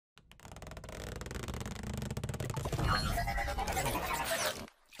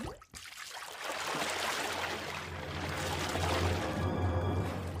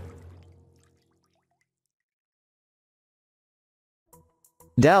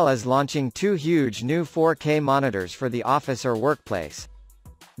Dell is launching two huge new 4K monitors for the office or workplace.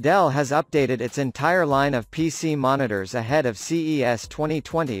 Dell has updated its entire line of PC monitors ahead of CES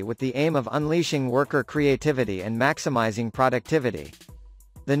 2020 with the aim of unleashing worker creativity and maximizing productivity.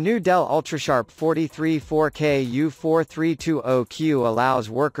 The new Dell UltraSharp 43 4K U4320Q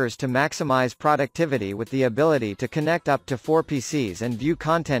allows workers to maximize productivity with the ability to connect up to 4 PCs and view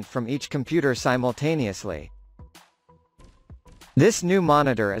content from each computer simultaneously. This new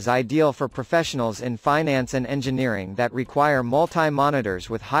monitor is ideal for professionals in finance and engineering that require multi-monitors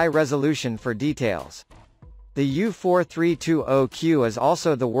with high resolution for details. The U4320Q is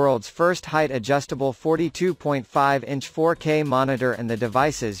also the world's first height-adjustable 42.5-inch 4K monitor, and the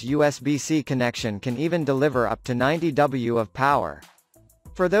device's USB-C connection can even deliver up to 90 W of power.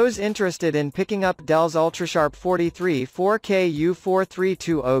 For those interested in picking up Dell's UltraSharp 43 4K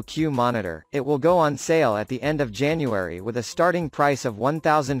U4320Q monitor, it will go on sale at the end of January with a starting price of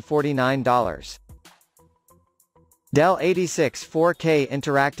 $1,049. Dell 86 4K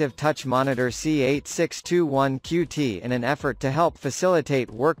Interactive Touch Monitor C8621QT. In an effort to help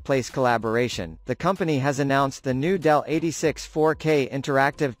facilitate workplace collaboration, the company has announced the new Dell 86 4K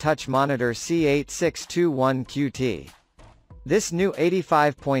Interactive Touch Monitor C8621QT. This new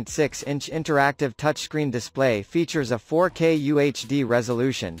 85.6-inch interactive touchscreen display features a 4K UHD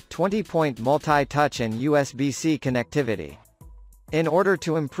resolution, 20-point multi-touch and USB-C connectivity. In order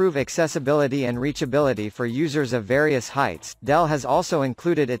to improve accessibility and reachability for users of various heights, Dell has also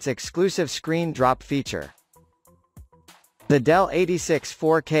included its exclusive screen drop feature. The Dell 86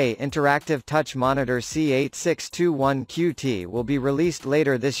 4K Interactive Touch Monitor C8621QT will be released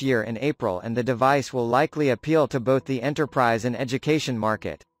later this year in April, and the device will likely appeal to both the enterprise and education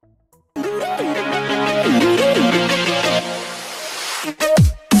market.